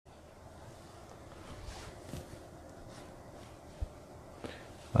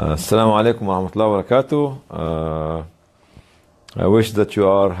Assalamu alaikum wa rahmatullahi wa barakatuh. I wish that you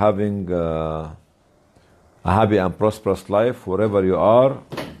are having a happy and prosperous life wherever you are,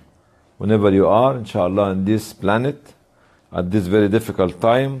 whenever you are, inshallah, on this planet at this very difficult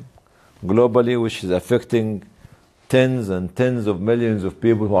time globally, which is affecting tens and tens of millions of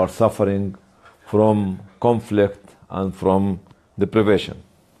people who are suffering from conflict and from deprivation.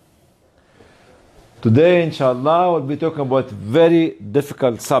 Today, inshallah, we'll be talking about very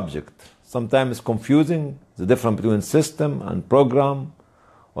difficult subject. Sometimes confusing, the difference between system and program,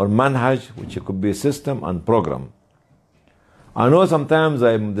 or manhaj, which could be system and program. I know sometimes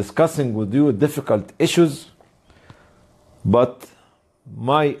I'm discussing with you difficult issues, but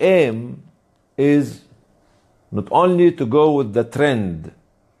my aim is not only to go with the trend,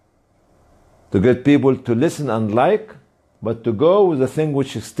 to get people to listen and like, but to go with the thing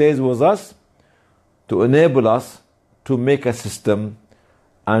which stays with us, to enable us to make a system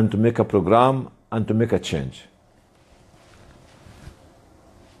and to make a program and to make a change.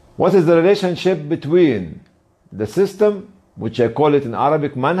 What is the relationship between the system, which I call it in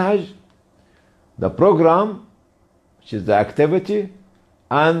Arabic manhaj, the program, which is the activity,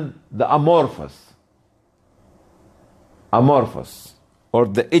 and the amorphous, or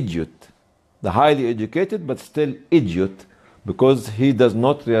the idiot, the highly educated but still idiot, because he does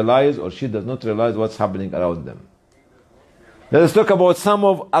not realize or she does not realize what's happening around them. Let us talk about some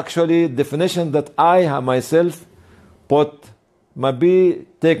of actually definitions that I myself put, maybe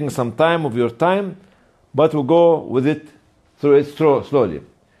taking some time of your time, but we'll go with it through it slowly.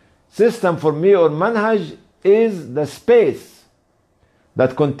 System for me, or manhaj, is the space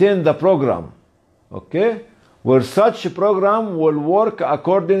that contains the program, okay? Where such a program will work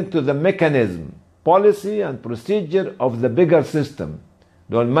according to the mechanism, policy and procedure of the bigger system,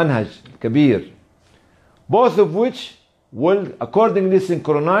 the manhaj kabir, both of which will accordingly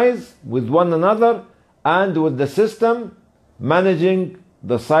synchronize with one another and with the system managing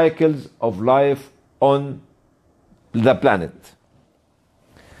the cycles of life on the planet.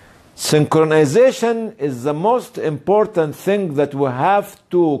 Synchronization is the most important thing that we have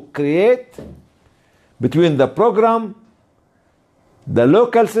to create between the program, the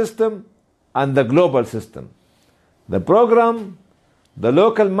local system, and the global system. The program, the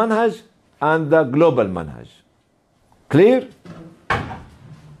local manhaj, and the global manhaj. Clear?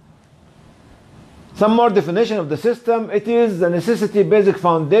 Some more definition of the system. It is the necessity basic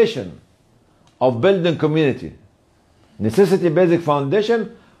foundation of building community. Necessity basic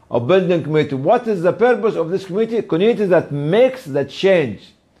foundation of building community. What is the purpose of this community? Community that makes the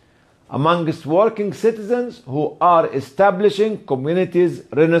change amongst working citizens who are establishing communities'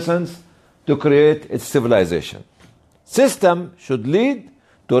 renaissance to create its civilization. System should lead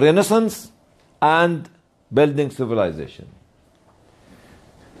to renaissance and building civilization.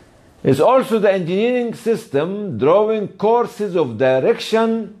 It's also the engineering system drawing courses of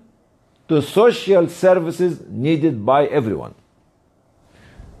direction to social services needed by everyone.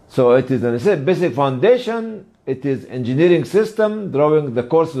 So it is a basic foundation, it is engineering system drawing the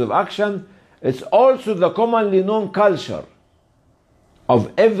courses of action. It's also the commonly known culture of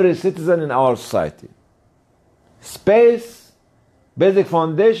every citizen in our society. Space, basic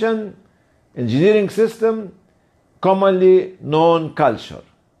foundation, engineering system, commonly known culture.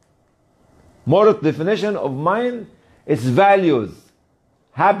 More definition of mine is values,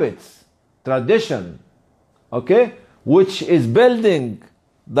 habits, tradition, okay, which is building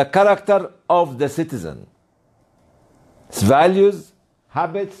the character of the citizen. It's values,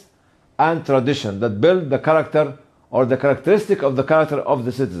 habits, and tradition that build the character or the characteristic of the character of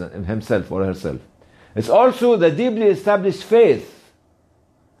the citizen in himself or herself. It's also the deeply established faith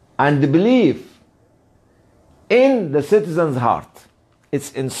and the belief in the citizen's heart.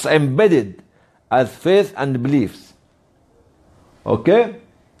 It's embedded as faith and beliefs. Okay?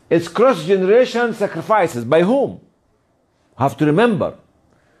 It's cross-generation sacrifices. By whom? Have to remember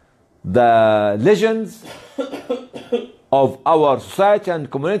the legends of our society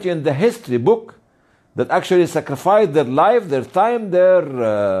and community in the history book that actually sacrificed their life, their time,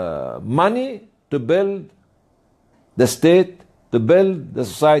 their money to build the state, to build the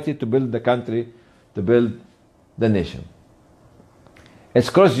society, to build the country, to build the nation. It's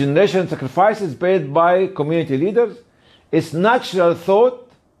cross-generation sacrifices paid by community leaders. It's natural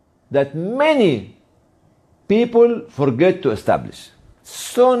thought that many people forget to establish.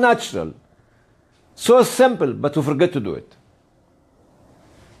 So natural, so simple, but we forget to do it.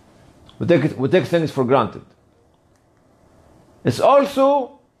 We take things for granted. It's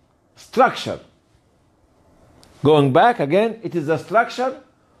also structure. Going back again, it is a structure,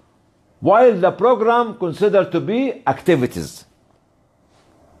 while the program considered to be activities.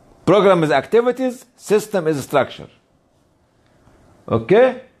 Program is activities, system is structure.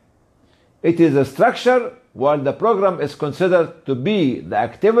 Okay? It is a structure, while the program is considered to be the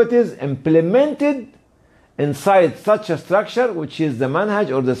activities implemented inside such a structure, which is the manhaj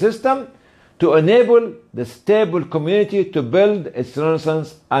or the system, to enable the stable community to build its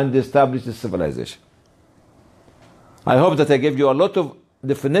renaissance and establish its civilization. I hope that I gave you a lot of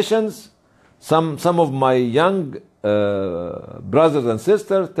definitions. Some of my young brothers and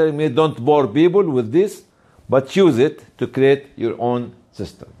sisters tell me, don't bore people with this, but use it to create your own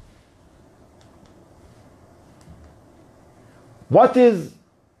system. This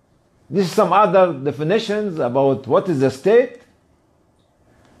is some other definitions about what is the state,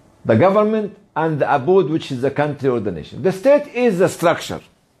 the government, and the abud, which is the country or the nation. The state is the structure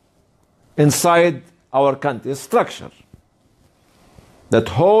inside our country, a structure that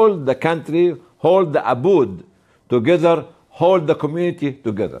hold the country, hold the abud together, hold the community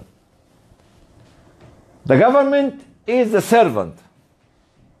together. The government is the servant.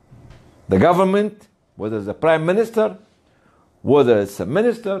 The government, whether it's a prime minister, whether it's a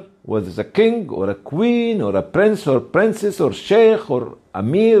minister, whether it's a king or a queen or a prince or princess or sheikh or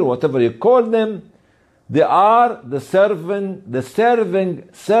amir, whatever you call them, they are the serving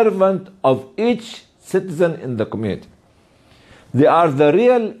servant of each citizen in the community. They are the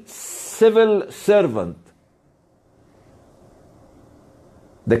real civil servant.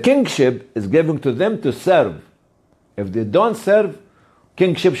 The kingship is given to them to serve. If they don't serve,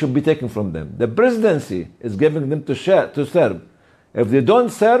 kingship should be taken from them. The presidency is giving them to serve. If they don't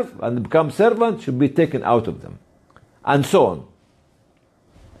serve and become servants, should be taken out of them. And so on.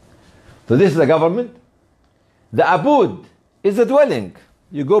 So this is the government. The abud is the dwelling.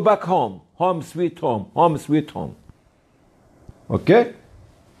 You go back home. Home sweet home. Home sweet home. Okay?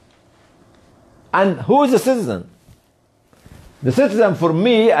 And who is the citizen? The citizen, for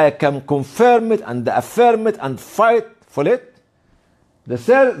me, I can confirm it and affirm it and fight for it. The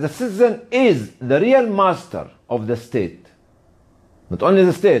citizen is the real master of the state. Not only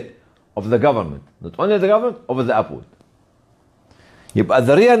the state, of the government. Not only the government, of the abud. يبقى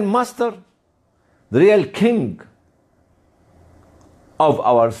the real master, the real king of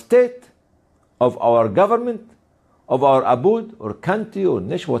our state, of our government, of our abud or country or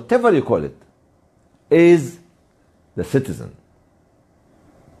nation, whatever you call it, is the citizen.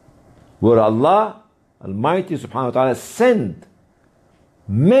 Where Allah Almighty subhanahu wa ta'ala sent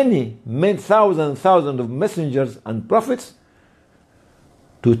many thousands of messengers and prophets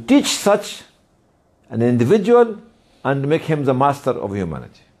to teach such an individual and make him the master of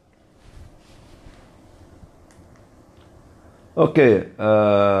humanity. Okay,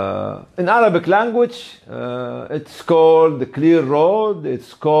 in Arabic language, it's called the clear road,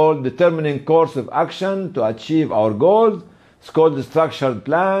 it's called determining course of action to achieve our goals, it's called the structured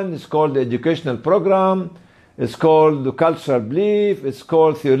plan, it's called the educational program, it's called the cultural belief, it's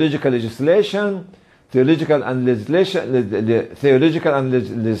called theological legislation,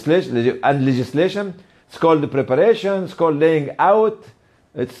 legislation, it's called the preparation, it's called laying out,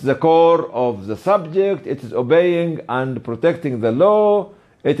 it's the core of the subject, it is obeying and protecting the law,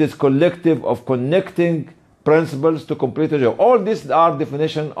 it is collective of connecting principles to complete a job. All these are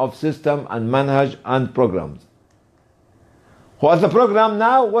definition of system and manhaj and programs. What's the program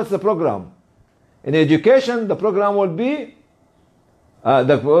now? What's the program? In education, the program will be,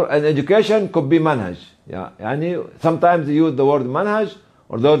 an education could be manhaj. Yeah, sometimes you use the word manhaj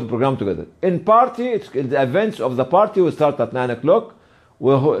or the word program together. In party, it's the events of the party will start at 9 o'clock.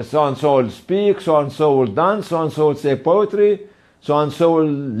 So and so will speak, so and so will dance, so and so will say poetry, so and so will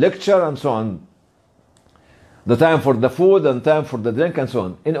lecture, and so on. The time for the food and time for the drink and so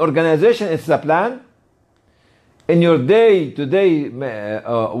on. In organization, it's a plan. In your day-to-day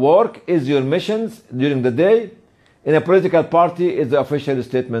work is your missions during the day. In a political party is the official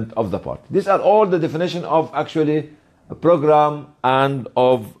statement of the party. These are all the definition of actually a program and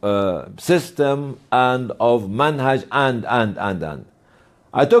of system and of manhaj and.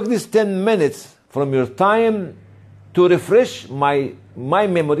 I took these 10 minutes from your time to refresh my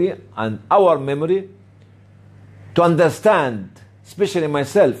memory and our memory to understand, especially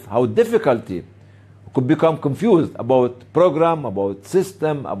myself, how difficulty could become confused about program, about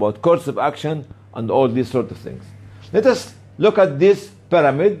system, about course of action, and all these sort of things. Let us look at this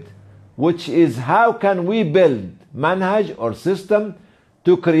pyramid, which is how can we build manhaj or system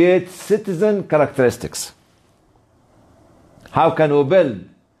to create citizen characteristics. How can we build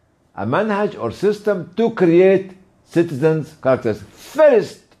a manhaj or system to create citizens characteristics?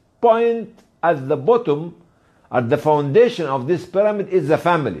 First point at the bottom, at the foundation of this pyramid is the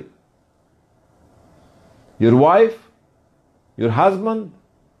family. Your wife, your husband,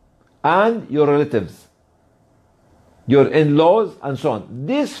 and your relatives, your in-laws, and so on.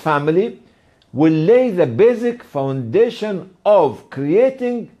 This family will lay the basic foundation of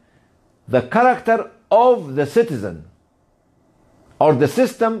creating the character of the citizen or the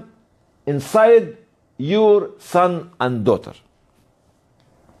system inside your son and daughter.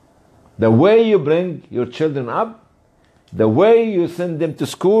 The way you bring your children up, the way you send them to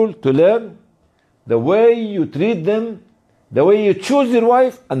school to learn, the way you treat them, the way you choose your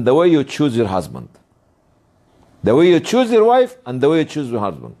wife, and the way you choose your husband. The way you choose your wife and the way you choose your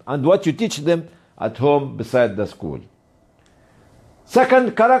husband. And what you teach them at home beside the school.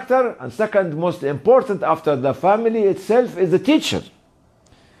 Second character, and second most important after the family itself, is the teacher.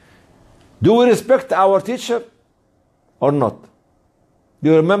 Do we respect our teacher or not? Do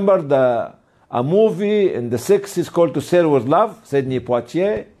you remember a movie in the 60s called To Sail With Love? Sidney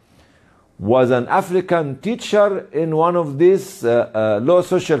Poitier was an African teacher in one of these low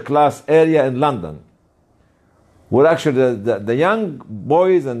social class area in London, where actually the young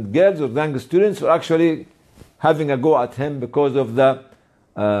boys and girls or young students were actually having a go at him because of the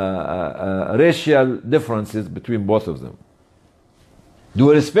racial differences between both of them. Do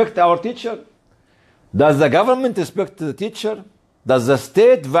we respect our teacher? Does the government respect the teacher? Does the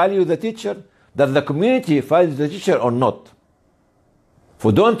state value the teacher? Does the community value the teacher or not? If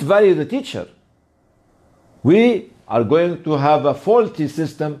we don't value the teacher, we are going to have a faulty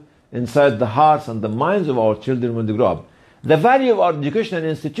system inside the hearts and the minds of our children when they grow up. The value of our educational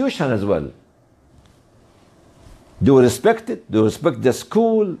institution as well. Do we respect it? Do we respect the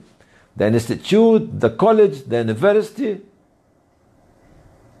school, the institute, the college, the university,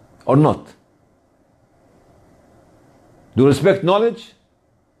 or not? Do we respect knowledge?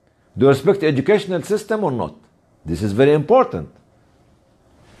 Do we respect the educational system or not? This is very important.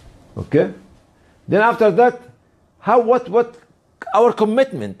 Okay? Then after that, what our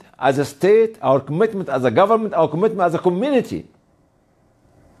commitment as a state, our commitment as a government, our commitment as a community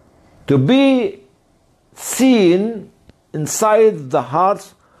to be seen inside the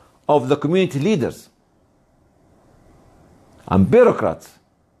hearts of the community leaders and bureaucrats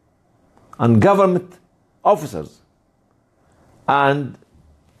and government officers and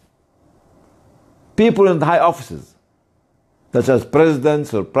people in the high offices, such as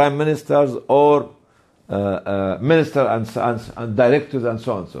presidents or prime ministers or ministers and directors and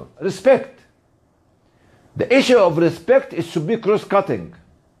so on and so on. Respect. The issue of respect is should be cross-cutting.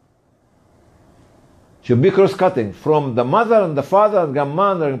 Should be cross-cutting from the mother and the father and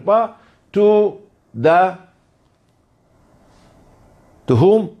grandma and grandpa to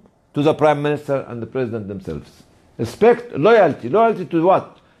whom? To the prime minister and the president themselves. Respect, loyalty. Loyalty to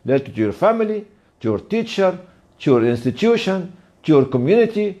what? Loyalty to your family, to your teacher, to your institution, to your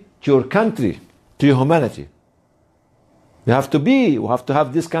community, to your country, to your humanity. We have to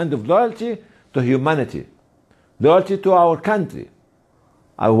have this kind of loyalty to humanity. Loyalty to our country.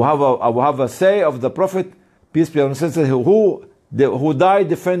 I will have a say of the Prophet, peace be upon him, who died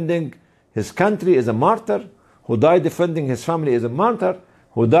defending his country is a martyr, who died defending his family is a martyr,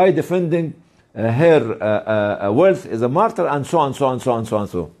 who died defending her wealth is a martyr, and so on, so on, so on, so on,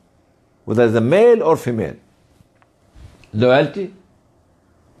 so. Whether it's a male or female. Loyalty.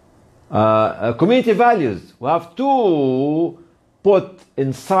 Community values. We have to put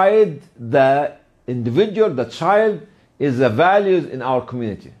inside the individual, the child, is the values in our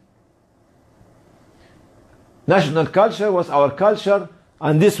community. National culture was our culture,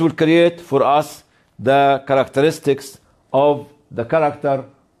 and this will create for us the characteristics of the character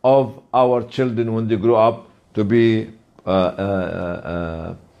of our children when they grow up to be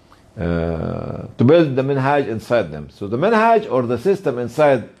to build the manhaj inside them. So the manhaj or the system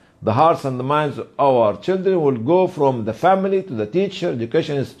inside the hearts and the minds of our children will go from the family to the teacher,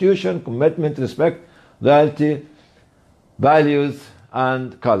 education institution, commitment, respect, loyalty, values,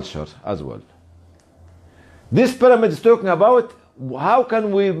 and culture as well. This pyramid is talking about how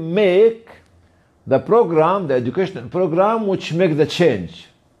can we make the program, the educational program, which make the change.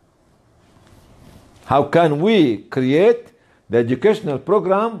 How can we create the educational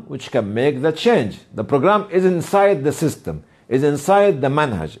program which can make the change? The program is inside the system, is inside the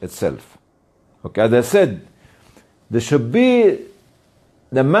manhaj itself. Okay, as I said, there should be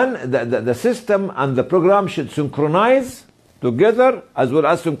the system and the program should synchronize together as well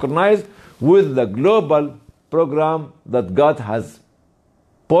as synchronize with the global program that God has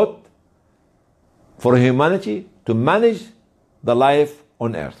put for humanity to manage the life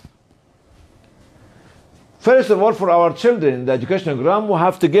on earth. First of all, for our children in the educational program, we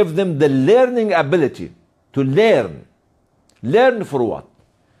have to give them the learning ability to learn. Learn for what?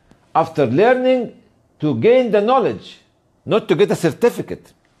 After learning, to gain the knowledge, not to get a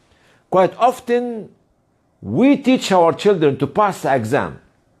certificate. Quite often, we teach our children to pass the exam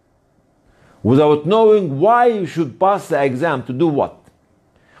without knowing why you should pass the exam, to do what.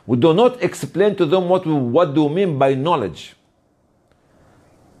 We do not explain to them what do we mean by knowledge.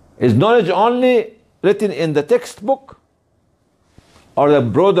 Is knowledge only written in the textbook, or the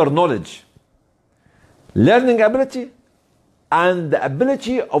broader knowledge? Learning ability and the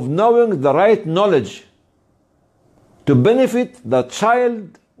ability of knowing the right knowledge to benefit the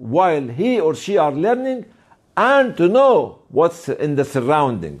child while he or she are learning, and to know what's in the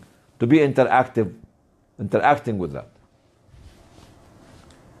surrounding, to be interacting with that.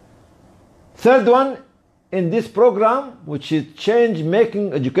 Third one in this program, which is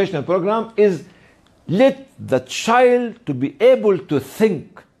change-making educational program, is let the child to be able to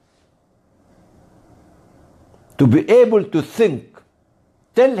think. To be able to think.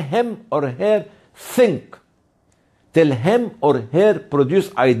 Tell him or her think. Tell him or her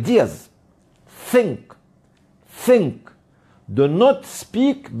produce ideas. Think. Think. Do not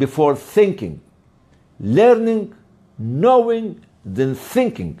speak before thinking. Learning, knowing, then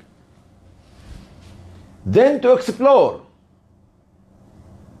thinking. Then to explore.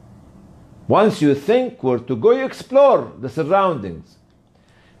 Once you think where to go, you explore the surroundings.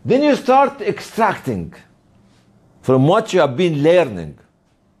 Then you start extracting from what you have been learning.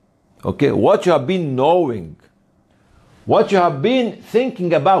 Okay, what you have been knowing. What you have been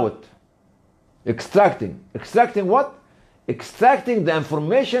thinking about. Extracting. Extracting what? Extracting the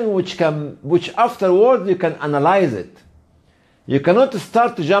information which afterwards you can analyze it. You cannot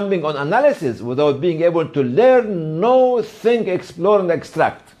start jumping on analysis without being able to learn, know, think, explore, and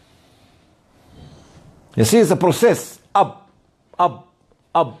extract. You see, it's a process. Up, up,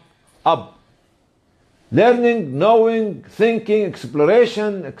 up, up. Learning, knowing, thinking,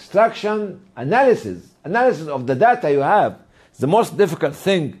 exploration, extraction, analysis. Analysis of the data you have. It's the most difficult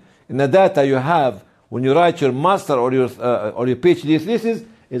thing in the data you have when you write your master or your PhD thesis,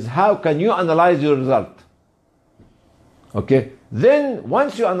 is how can you analyze your result. Okay, then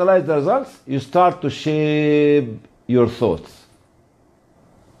once you analyze the results, you start to shape your thoughts.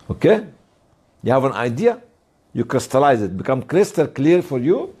 Okay, you have an idea, you crystallize it, become crystal clear for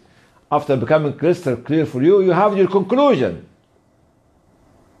you. After becoming crystal clear for you, you have your conclusion.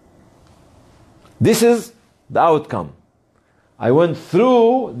 This is the outcome. I went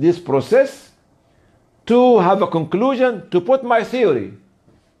through this process to have a conclusion, to put my theory,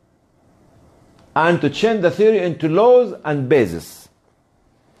 and to change the theory into laws and basis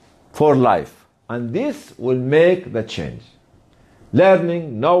for life. And this will make the change.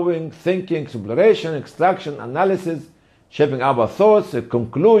 Learning, knowing, thinking, exploration, extraction, analysis, shaping our thoughts,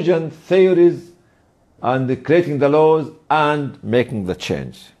 conclusion, theories, and creating the laws and making the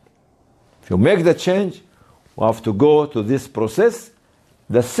change. If you make the change, we have to go to this process.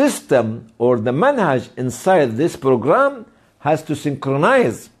 The system or the manhaj inside this program has to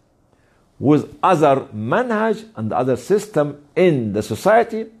synchronize with other manhaj and other system in the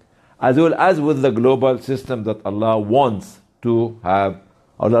society, as well as with the global system that Allah wants to have,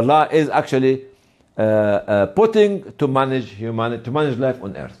 or Allah is actually putting to manage humanity, to manage life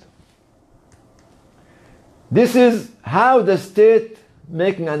on earth. This is how the state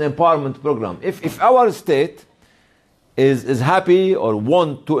making an empowerment program. If our state is happy or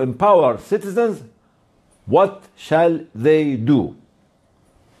want to empower citizens, what shall they do?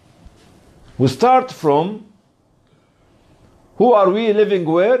 We start from who are we living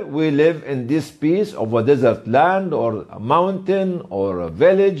where? We live in this piece of a desert land or a mountain or a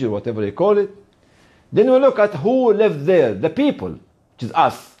village or whatever you call it. Then we look at who live there, the people, which is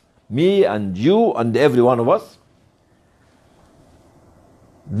us, me and you and every one of us.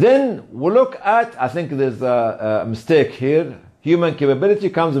 Then we look at, I think there's a mistake here, human capability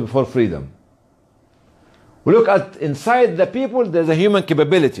comes before freedom. We look at inside the people, there's a human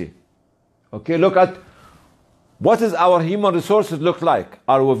capability. Okay, look at what is our human resources look like.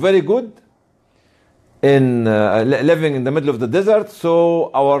 Are we very good in living in the middle of the desert?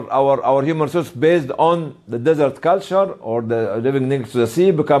 So our human resources based on the desert culture, or the living next to the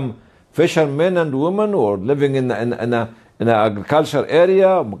sea, become fishermen and women, or living in an agriculture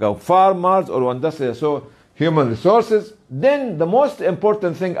area, become farmers or industrial. So human resources. Then the most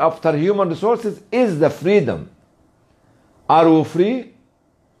important thing after human resources is the freedom. Are we free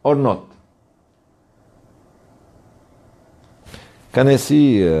or not? Can I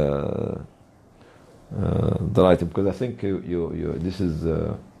see the item? Because I think this is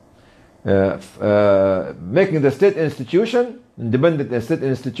making the state institution, independent state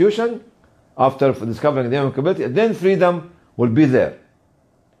institution, after discovering the human capability, then freedom will be there.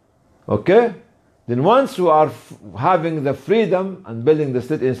 Okay? then once we are having the freedom and building the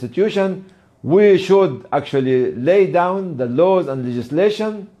state institution, we should actually lay down the laws and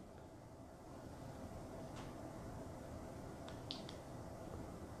legislation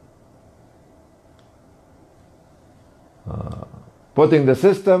putting the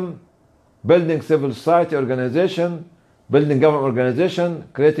system, building civil society organization, building government organization,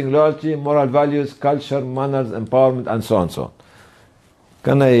 creating loyalty, moral values, culture, manners, empowerment, and so on and so on.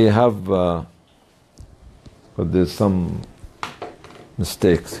 Can I have, but there's some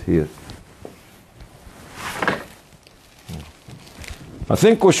mistakes here. I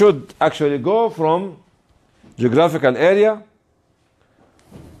think we should actually go from geographical area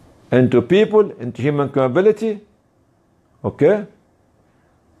into people, into human capability, okay,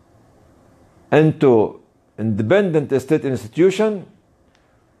 into independent state institution,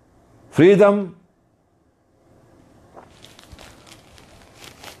 freedom,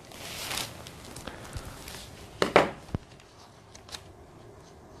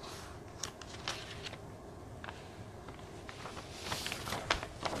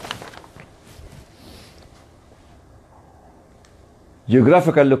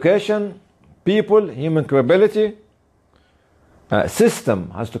 geographical location, people, human capability, system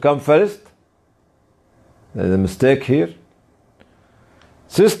has to come first. There's a mistake here.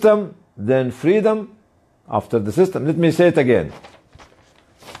 System, then freedom, after the system. Let me say it again.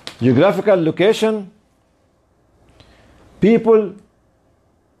 Geographical location, people,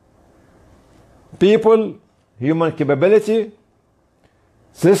 human capability,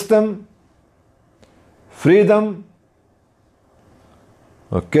 system, freedom,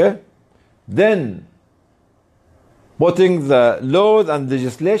 okay? Then putting the laws and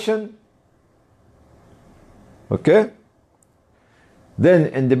legislation, okay? Then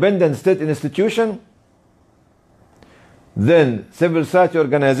independent state institution, then civil society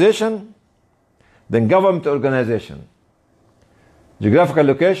organization, then government organization. Geographical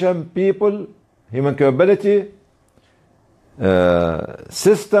location, people, human capability,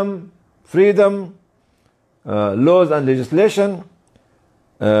 system, freedom, laws and legislation,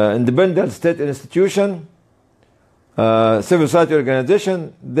 independent state institution, civil society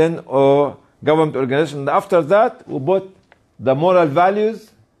organization, then government organization. After that, we put the moral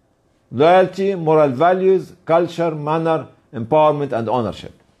values, loyalty, moral values, culture, manner, empowerment, and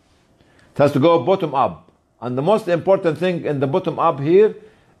ownership. It has to go bottom up. And the most important thing in the bottom up here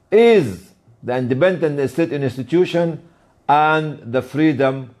is the independent state institution and the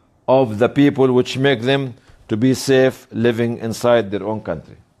freedom of the people, which make them to be safe living inside their own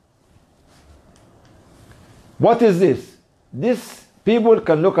country. What is this? This, people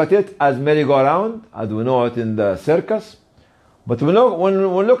can look at it as merry-go-round, as we know it in the circus. But when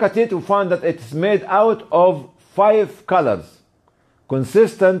we look at it, we find that it's made out of 5 colors.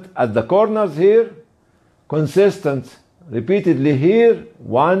 Consistent at the corners here, consistent repeatedly here,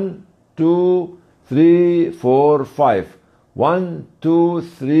 1, 2, 3, 4, 5. 1, 2,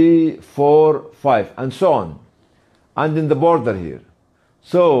 3, 4, 5, and so on. And in the border here.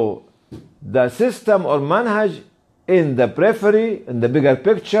 So the system or manhaj in the periphery, in the bigger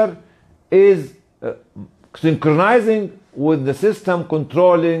picture, is synchronizing with the system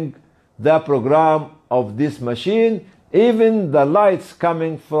controlling the program of this machine. Even the lights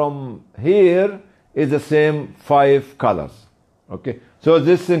coming from here is the same 5 colors. Okay, so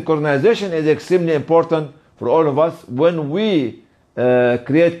this synchronization is extremely important for all of us when we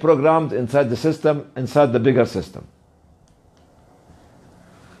create programs inside the system, inside the bigger system.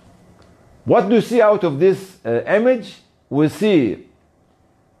 What do you see out of this image? We see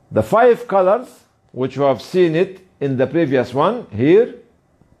the 5 colors, which we have seen it in the previous one here.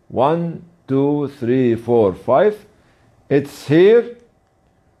 1, 2, 3, 4, 5. It's here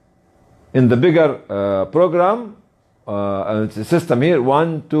in the bigger program, system here.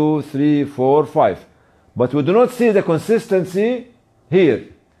 1, 2, 3, 4, 5. But we do not see the consistency here.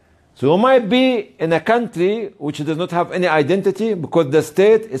 So we might be in a country which does not have any identity because the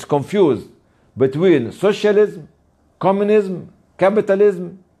state is confused between socialism, communism,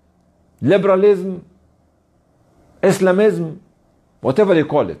 capitalism, liberalism, Islamism, whatever you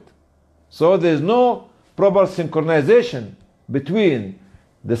call it. So there is no proper synchronization between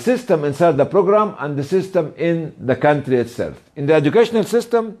the system inside the program and the system in the country itself. In the educational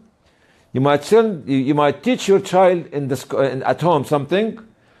system, you might teach your child at home something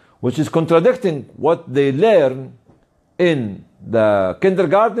which is contradicting what they learn in the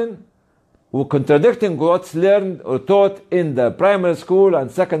kindergarten, or contradicting what's learned or taught in the primary school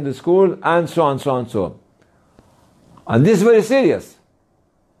and secondary school, and so on, so on, so on. And this is very serious,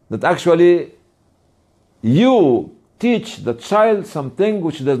 that actually you teach the child something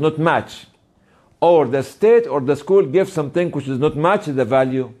which does not match, or the state or the school gives something which does not match the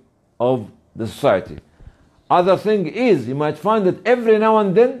value of the society. Other thing is, you might find that every now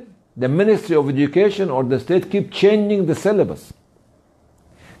and then the Ministry of Education or the state keep changing the syllabus,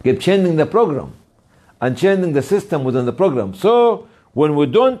 keep changing the program and changing the system within the program. So when we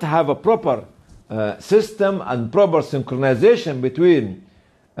don't have a proper system and proper synchronization between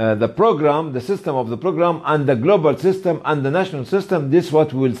the program, the system of the program, and the global system and the national system, this is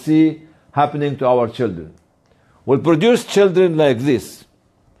what we'll see happening to our children. We'll produce children like this.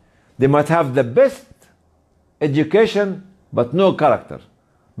 They might have the best education, but no character,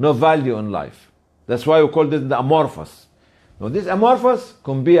 no value in life. That's why we call it the amorphous. Now, this amorphous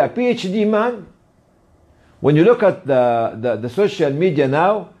can be a PhD man. When you look at the social media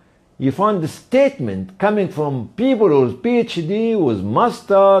now, you find the statement coming from people who's PhD, who's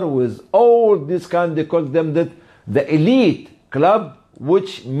master, with all this kind, they call them the elite club,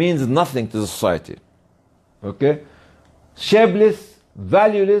 which means nothing to the society. Okay? Shapeless,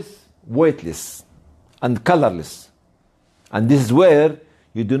 valueless, weightless, and colorless. And this is where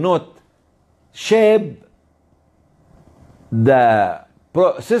you do not shape the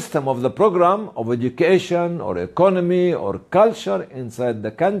system of the program of education or economy or culture inside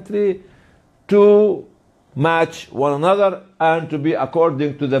the country to match one another and to be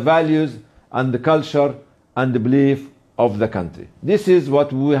according to the values and the culture and the belief of the country. This is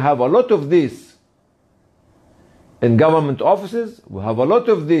what we have a lot of this in government offices. We have a lot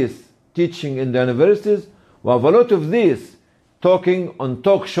of this teaching in the universities. We have a lot of this talking on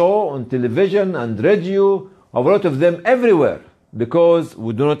talk show, on television and radio. We have a lot of them everywhere, because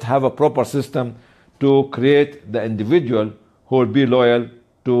we do not have a proper system to create the individual who will be loyal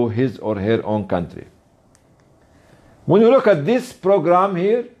to his or her own country. When you look at this program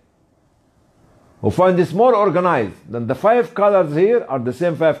here, we find this more organized than the 5 colors here are the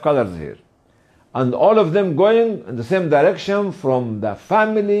same 5 colors here. And all of them going in the same direction, from the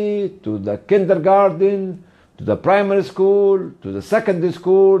family to the kindergarten, to the primary school, to the secondary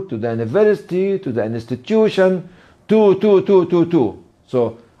school, to the university, to the institution, two.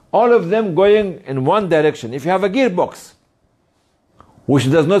 So all of them going in one direction. If you have a gearbox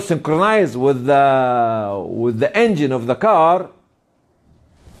which does not synchronize with the engine of the car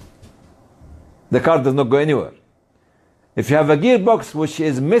does not go anywhere. If you have a gearbox which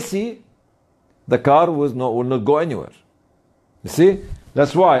is messy, the car will not go anywhere. You see?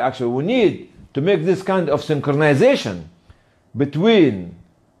 That's why actually we need to make this kind of synchronization between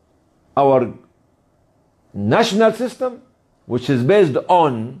our national system, which is based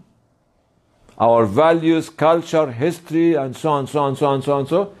on our values, culture, history, and so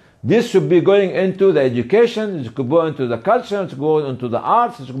on. This should be going into the education, it could go into the culture, it could go into the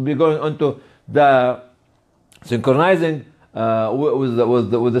arts, it could be going into the synchronizing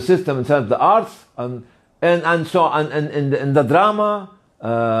with the system inside the arts and so on, and in the drama,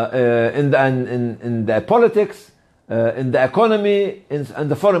 in the politics, in the economy, in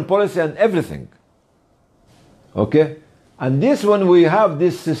the foreign policy, and everything. Okay, and this, when we have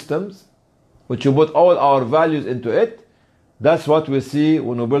these systems, which we put all our values into it, that's what we see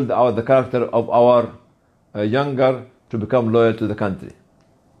when we build the character of our younger to become loyal to the country.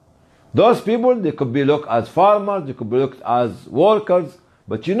 Those people, they could be looked as farmers, they could be looked as workers,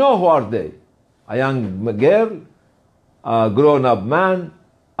 but you know who are they? A young girl, a grown-up man,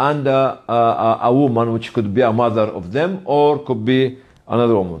 and a woman, which could be a mother of them or could be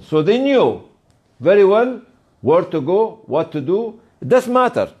another woman. So they knew very well where to go, what to do. It doesn't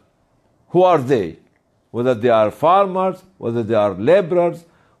matter who are they, whether they are farmers, whether they are laborers,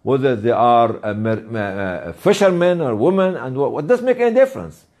 whether they are fishermen or women, and what doesn't make any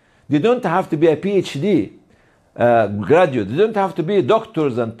difference. They don't have to be a PhD graduate. They don't have to be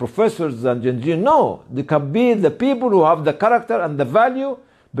doctors and professors and engineers. No, they can be the people who have the character and the value,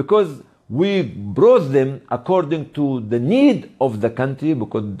 because we brought them according to the need of the country,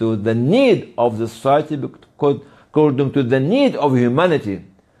 because to the need of the society, according to the need of humanity,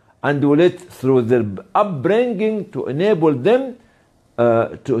 and do it through their upbringing to enable them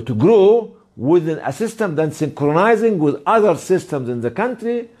to grow within a system that's synchronizing with other systems in the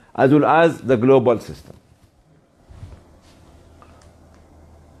country as well as the global system.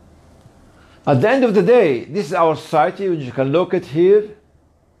 At the end of the day, this is our society, which you can look at here.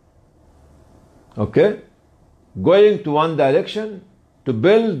 Okay? Going to one direction to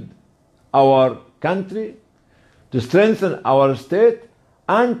build our country, to strengthen our state,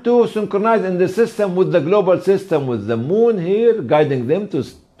 and to synchronize in the system with the global system, with the moon here guiding them to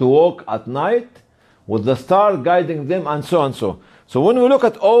walk at night, with the star guiding them, and so on. So when we look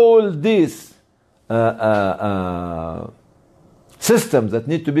at all these systems that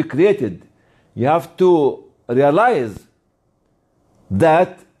need to be created you have to realize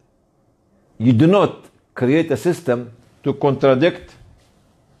that you do not create a system to contradict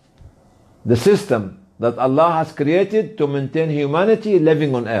the system that Allah has created to maintain humanity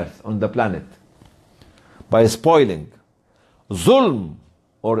living on earth, on the planet, by spoiling. Zulm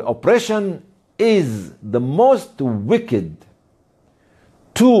or oppression is the most wicked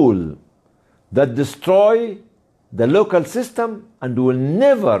tool that destroy the local system and will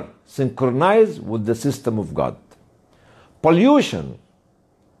never synchronize with the system of God. Pollution,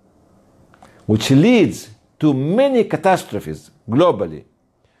 which leads to many catastrophes globally,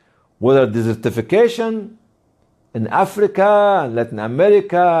 whether desertification in Africa, Latin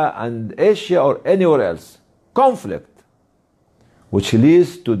America, and Asia, or anywhere else. Conflict, which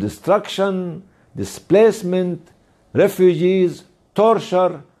leads to destruction, displacement, refugees,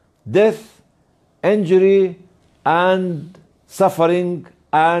 torture, death, injury, and suffering,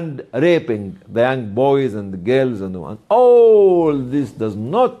 and raping the young boys and the girls, and all this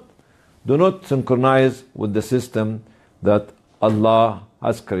do not synchronize with the system that Allah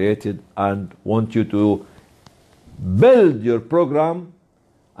has created, and want you to build your program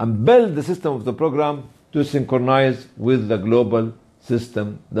and build the system of the program to synchronize with the global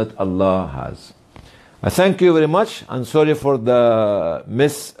system that Allah has. I thank you very much, and sorry for the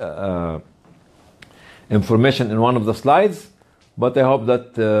information in one of the slides, but I hope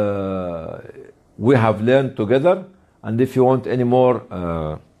that we have learned together. And if you want any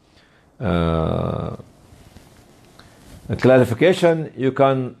more clarification, you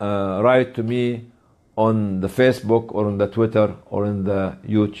can write to me on the Facebook or on the Twitter or in the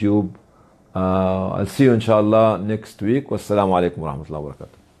YouTube. I'll see you inshallah next week. Wassalamu alaikum wa rahmatullahi wa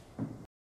barakatuh.